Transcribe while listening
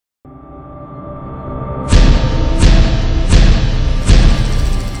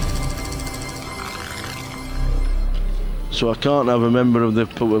So I can't have a member of the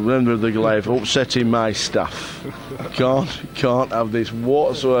Goliath upsetting my staff. Can't have this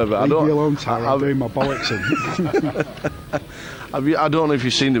whatsoever. Leave me alone, Tara. I'm doing my bollocks in. I don't know if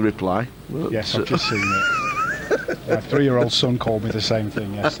you've seen the reply. Yes, I've just seen it. My 3-year-old son called me the same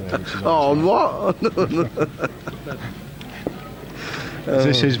thing yesterday. Which is what? Is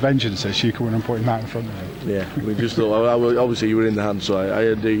this his vengeance? Is you coming and putting that in front of me? Yeah, we just thought. Obviously, you were in the hand, so I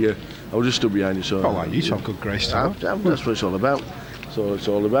had the. I was just stood behind you. So. Oh, like you to have good grace, Tara. That's what it's all about. So it's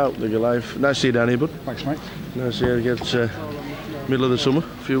all about the Goliath. Nice to see you down here, bud. Thanks, mate. Nice to see you get middle of the summer.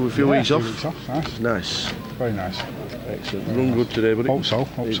 A few weeks off. Nice. Very nice. Excellent. Run good today, buddy. Hope so.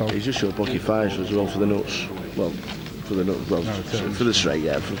 He's just showed pocket 5s as well for the nuts. Well, for the nuts. Well, for the straight,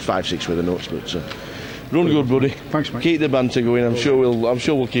 yeah. For 5-6 with the nuts, but run good, buddy. Thanks, mate. Keep the banter going. I'm sure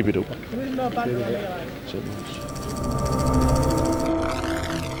we'll keep it up.